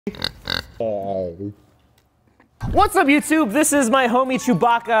Oh. What's up, YouTube? This is my homie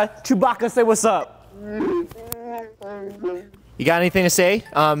Chewbacca. Chewbacca, say what's up. You got anything to say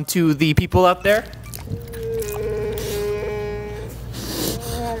to the people up there?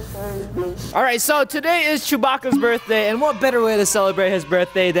 Alright, so today is Chewbacca's birthday, and what better way to celebrate his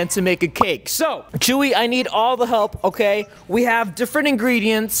birthday than to make a cake? So, Chewie, I need all the help, okay? We have different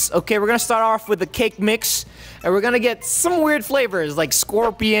ingredients, okay? We're gonna start off with a cake mix, and we're gonna get some weird flavors, like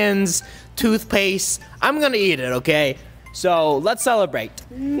scorpions, toothpaste. I'm gonna eat it, okay? So, let's celebrate.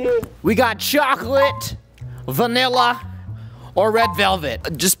 We got chocolate, vanilla, or red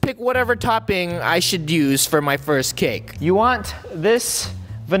velvet. Just pick whatever topping I should use for my first cake. You want this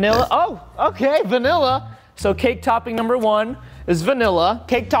vanilla? Oh, okay, vanilla. So cake topping number 1 is vanilla.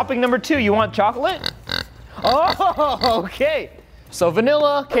 Cake topping number 2, you want chocolate? Oh, okay. So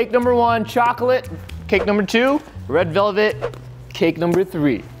vanilla, cake number 1, chocolate, cake number 2, red velvet, cake number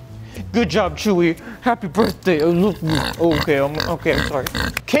 3. Good job, Chewie. Happy birthday. Okay, I'm sorry.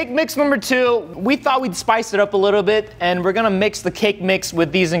 Cake mix number 2, we thought we'd spice it up a little bit, and we're gonna mix the cake mix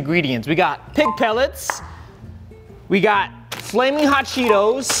with these ingredients. We got pig pellets, we got flaming hot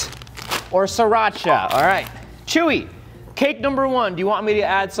Cheetos, or sriracha. All right, Chewie, cake number 1, do you want me to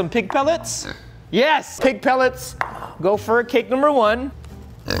add some pig pellets? Yes, pig pellets, go for cake number 1.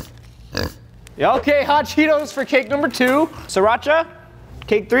 Yeah, okay, hot Cheetos for cake number 2. Sriracha,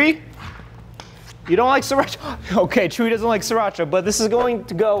 cake 3. You don't like sriracha? Okay, Chewie doesn't like sriracha, but this is going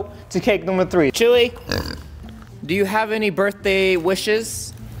to go to cake number 3. Chewie, do you have any birthday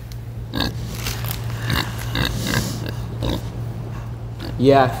wishes?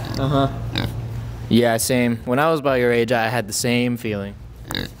 Yeah, Yeah, same. When I was about your age, I had the same feeling.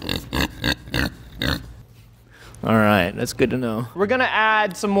 All right, that's good to know. We're gonna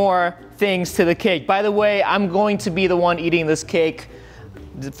add some more things to the cake. By the way, I'm going to be the one eating this cake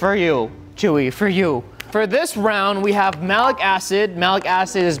for you, Chewie, for you. For this round, we have malic acid. Malic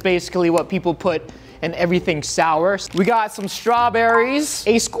acid is basically what people put in everything sour. We got some strawberries,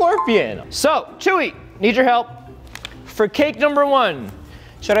 a scorpion. So, Chewie, need your help. For cake number 1,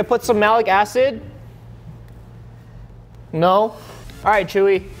 should I put some malic acid? No? All right,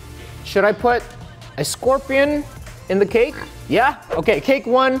 Chewie. Should I put a scorpion in the cake? Yeah? Okay, cake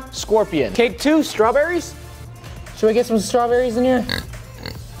 1, scorpion. Cake 2, strawberries? Should we get some strawberries in here?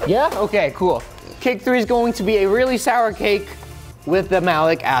 Yeah? Okay, cool. Cake 3 is going to be a really sour cake with the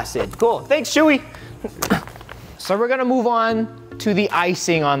malic acid. Cool, thanks, Chewie. So we're gonna move on to the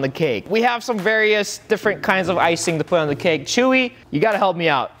icing on the cake. We have some various different kinds of icing to put on the cake. Chewie, you gotta help me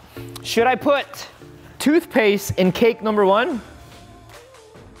out. Should I put toothpaste in cake number 1?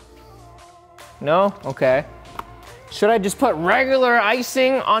 No? Okay. Should I just put regular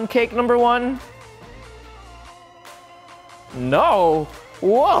icing on cake number 1? No.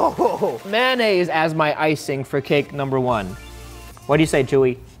 Whoa! Mayonnaise as my icing for cake number 1. What do you say,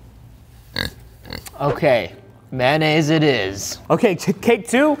 Chewie? Okay. Mayonnaise it is. Okay, cake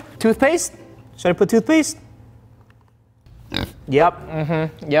 2, toothpaste? Should I put toothpaste? Yep,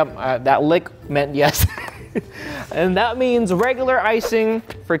 yep, that lick meant yes. And that means regular icing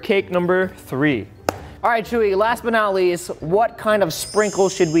for cake number 3. All right, Chewie, last but not least, what kind of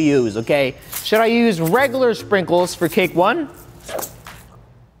sprinkles should we use, okay? Should I use regular sprinkles for cake 1?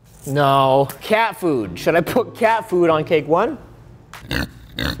 No. Cat food. Should I put cat food on cake 1?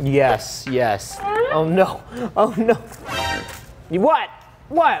 Yes, yes. Oh no, oh no. What?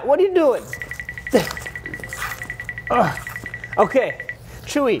 What? What are you doing? Okay,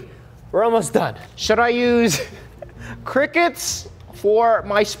 Chewie, we're almost done. Should I use crickets for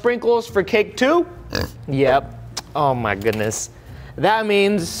my sprinkles for cake 2? Yep. Oh my goodness. That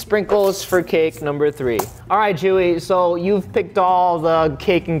means sprinkles for cake number 3. All right, Chewie, so you've picked all the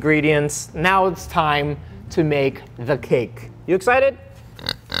cake ingredients. Now it's time to make the cake. You excited?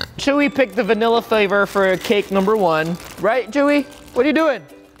 Chewie picked the vanilla flavor for cake number 1. Right, Chewie? What are you doing?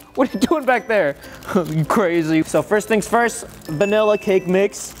 What are you doing back there? You crazy. So first things first, vanilla cake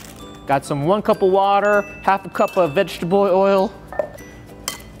mix. Got some 1 cup of water, half a cup of vegetable oil.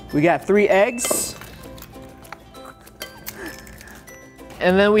 We got 3 eggs.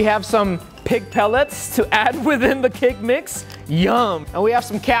 And then we have some pig pellets to add within the cake mix. Yum. And we have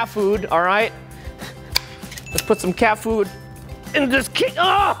some cat food, all right? Let's put some cat food in this cake.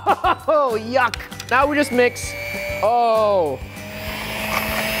 Oh, yuck. Now we just mix. Oh.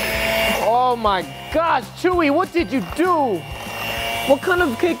 Oh my gosh, Chewie, what did you do? What kind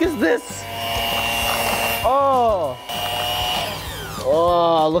of cake is this? Oh.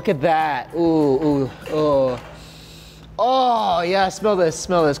 Oh, look at that. Ooh, ooh, oh. Oh, yeah, smell this,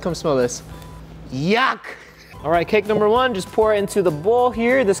 come smell this. Yuck. All right, cake number 1, just pour it into the bowl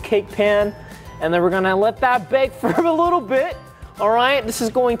here, this cake pan, and then we're gonna let that bake for a little bit. All right, this is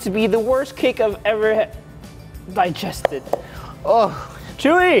going to be the worst cake I've ever digested. Oh,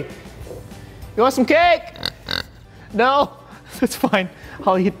 Chewy, you want some cake? No, it's fine.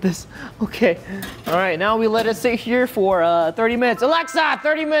 I'll eat this. Okay. All right, now we let it sit here for 30 minutes. Alexa,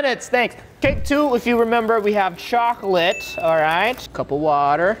 30 minutes, thanks. Cake 2, if you remember, we have chocolate. All right, cup of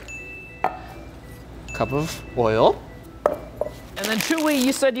water, cup of oil. And then Chewy,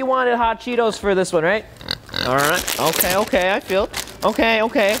 you said you wanted hot Cheetos for this one, right? All right, okay, I feel.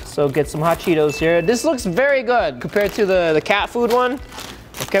 Okay. So get some hot Cheetos here. This looks very good compared to the cat food one.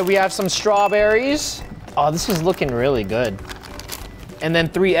 Okay, we have some strawberries. Oh, this is looking really good. And then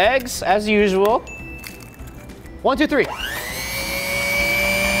 3 eggs, as usual. 1, 2, 3.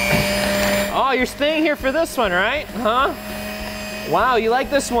 Oh, you're staying here for this one, right? Huh? Wow, you like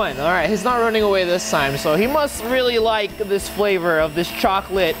this one. All right, he's not running away this time, so he must really like this flavor of this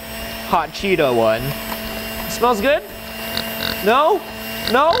chocolate hot Cheeto one. Smells good? No?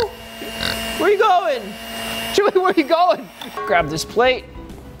 No? Where are you going? Chewy, where are you going? Grab this plate.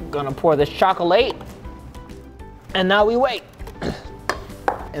 I'm gonna pour this chocolate. And now we wait.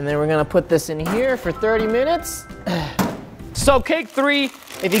 And then we're gonna put this in here for 30 minutes. So cake 3,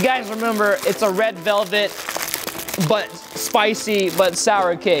 if you guys remember, it's a red velvet, but spicy, but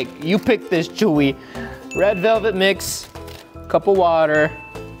sour cake. You pick this, Chewy. Red velvet mix, cup of water,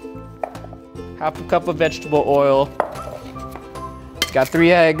 half a cup of vegetable oil. Got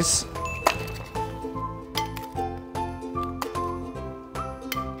 3 eggs.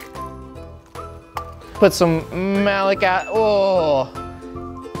 Put some malic acid. Oh,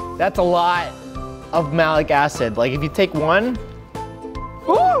 that's a lot of malic acid. Like if you take 1,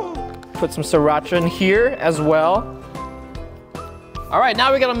 woo! Put some sriracha in here as well. All right,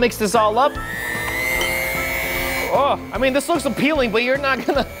 now we're gonna mix this all up. Oh, I mean, this looks appealing, but you're not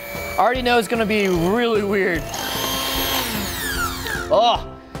gonna, I already know it's gonna be really weird. Oh,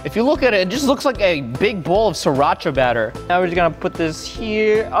 if you look at it, it just looks like a big bowl of sriracha batter. Now we're just gonna put this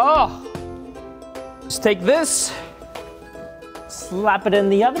here. Oh, just take this, slap it in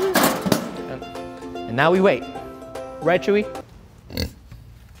the oven, and now we wait. Right, Chewy?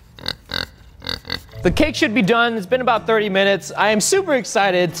 The cake should be done. It's been about 30 minutes. I am super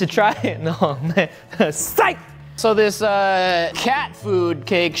excited to try it. No, man, psych! So this cat food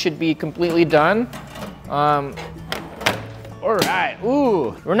cake should be completely done. All right,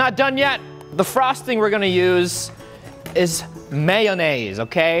 ooh, we're not done yet. The frosting we're gonna use is mayonnaise,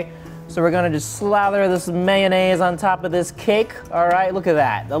 okay? So we're gonna just slather this mayonnaise on top of this cake. All right, look at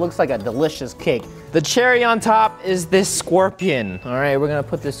that. That looks like a delicious cake. The cherry on top is this scorpion. All right, we're gonna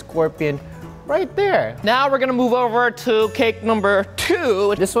put this scorpion right there. Now we're gonna move over to cake number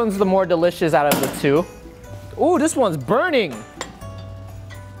 2. This one's the more delicious out of the 2. Ooh, this one's burning.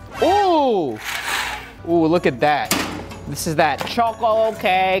 Ooh, ooh, look at that. This is that chocolate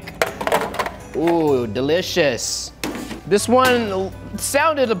cake. Ooh, delicious. This one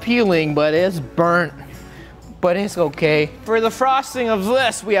sounded appealing, but it's burnt. But it's okay. For the frosting of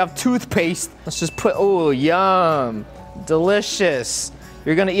this, we have toothpaste. Let's just put, oh, yum. Delicious.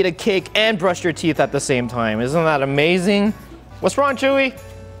 You're gonna eat a cake and brush your teeth at the same time. Isn't that amazing? What's wrong, Chewy?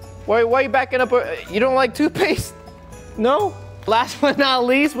 Why are you backing up? You don't like toothpaste? No? Last but not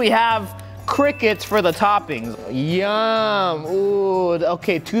least, we have crickets for the toppings. Yum. Ooh,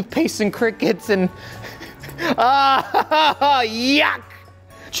 okay, toothpaste and crickets and yuck.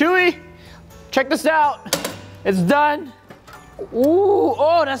 Chewy, check this out. It's done. Ooh,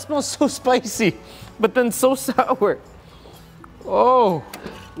 oh, that smells so spicy, but then so sour. Oh,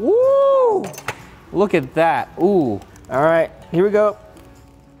 woo. Look at that, ooh. All right, here we go.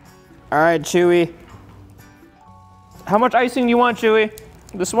 All right, Chewy. How much icing do you want, Chewy?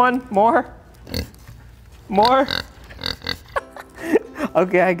 This one, more? More?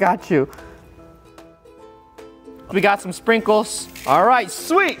 Okay, I got you. We got some sprinkles. All right,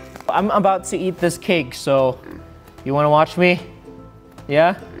 sweet. I'm about to eat this cake, so you wanna watch me?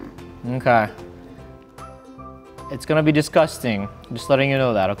 Yeah? Okay. It's gonna be disgusting. Just letting you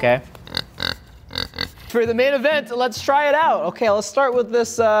know that, okay? For the main event, let's try it out. Okay, let's start with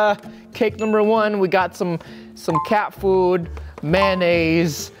this cake number 1. We got some cat food,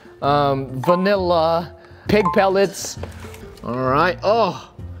 mayonnaise, vanilla, pig pellets. All right, oh.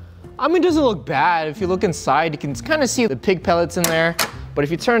 I mean, it doesn't look bad. If you look inside, you can kind of see the pig pellets in there. But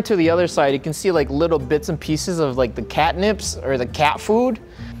if you turn to the other side, you can see like little bits and pieces of like the catnips or the cat food.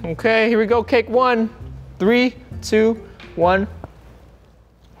 Okay, here we go, cake 1. 3, 2, 1.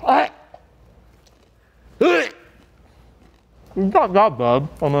 It's not that bad.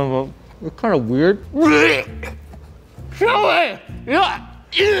 It's kind of weird. Chewy!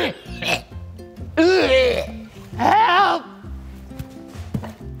 Help!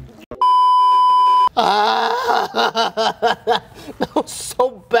 That was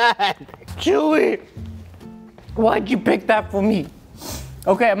so bad. Chewy, why'd you pick that for me?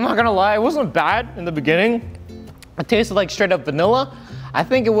 Okay, I'm not gonna lie, it wasn't bad in the beginning. It tasted like straight up vanilla. I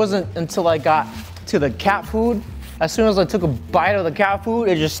think it wasn't until I got to the cat food. As soon as I took a bite of the cat food,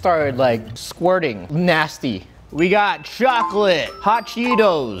 it just started like squirting. Nasty. We got chocolate, hot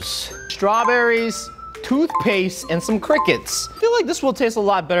Cheetos, strawberries, toothpaste, and some crickets. I feel like this will taste a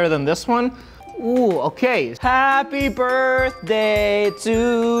lot better than this one. Ooh, okay. Happy birthday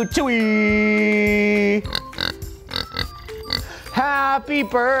to Chewy. Happy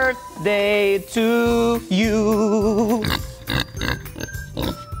birthday to you.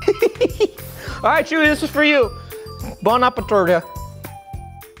 All right, Chewy, this is for you. Bon appetit.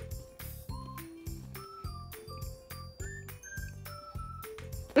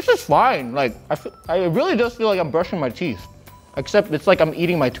 This is fine. Like, I really just feel like I'm brushing my teeth. Except it's like I'm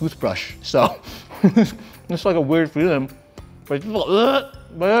eating my toothbrush. So, it's like a weird feeling. But it's just like,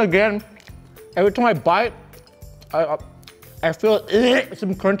 but then again, every time I bite, I feel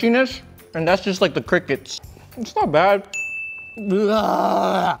some crunchiness. And that's just like the crickets. It's not bad.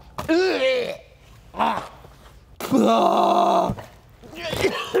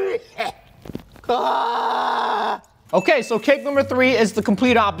 Okay, so cake number 3 is the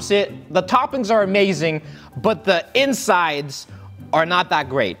complete opposite. The toppings are amazing, but the insides are not that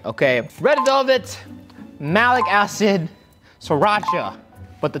great, okay? Red velvet, malic acid, sriracha,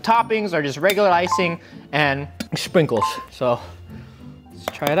 but the toppings are just regular icing and sprinkles. So let's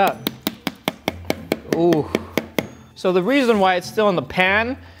try it out. Ooh. So the reason why it's still in the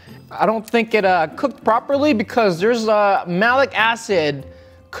pan, I don't think it cooked properly because there's malic acid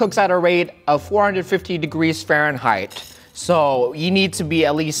cooks at a rate of 450 degrees Fahrenheit. So you need to be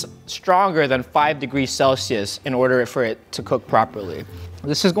at least stronger than 5 degrees Celsius in order for it to cook properly.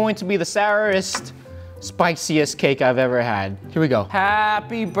 This is going to be the sourest, spiciest cake I've ever had. Here we go.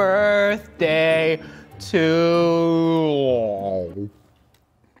 Happy birthday to...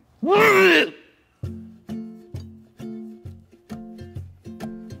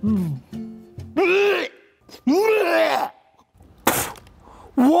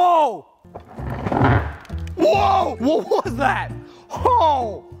 Whoa! Whoa! What was that?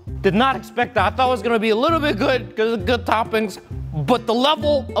 Oh! Did not expect that. I thought it was gonna be a little bit good because of good toppings, but the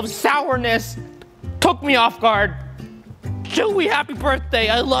level of sourness took me off guard. Chewy, happy birthday.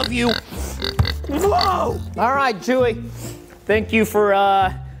 I love you. Whoa! All right, Chewy. Thank you for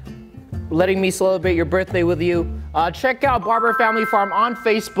letting me celebrate your birthday with you. Check out Barber Family Farm on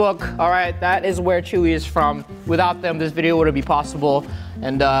Facebook. All right, that is where Chewy is from. Without them, this video wouldn't be possible.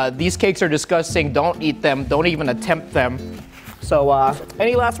 And these cakes are disgusting. Don't eat them. Don't even attempt them. So,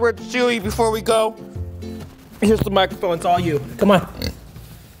 any last words, Chewy, before we go? Here's the microphone. It's all you. Come on.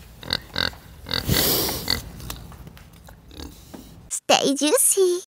 Stay juicy.